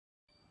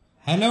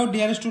Hello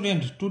dear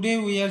student, today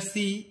we are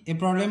see a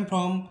problem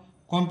from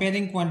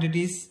comparing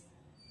quantities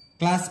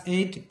class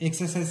 8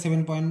 exercise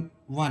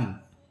 7.1.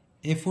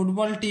 A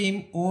football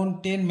team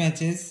won 10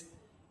 matches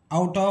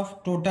out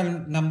of total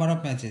number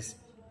of matches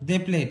they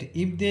played.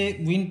 If the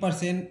win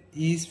percent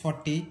is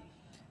 40,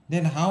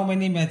 then how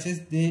many matches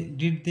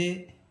did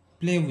they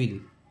play well?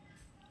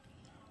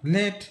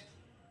 Let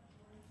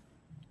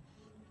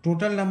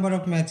total number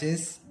of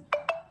matches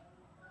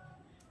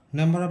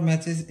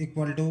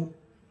equal to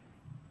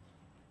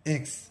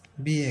x,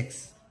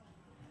 bx.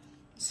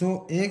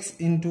 So x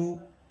into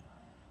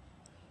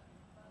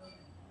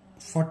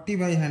 40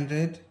 by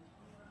 100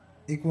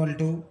 equal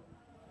to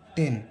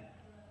 10.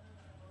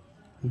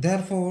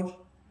 Therefore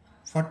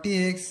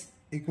 40x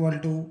equal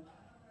to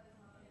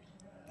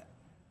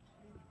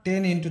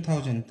 10 into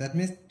 1000, that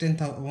means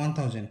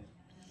 1000.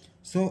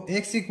 So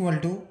x equal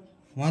to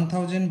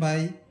 1000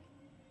 by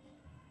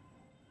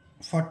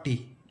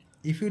 40.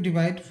 If you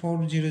divide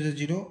 4 0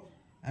 0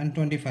 and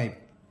 25,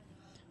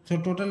 so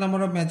total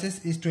number of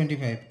matches is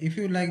 25. If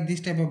you like this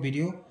type of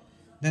video,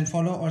 then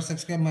follow or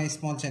subscribe my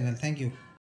small channel. Thank you.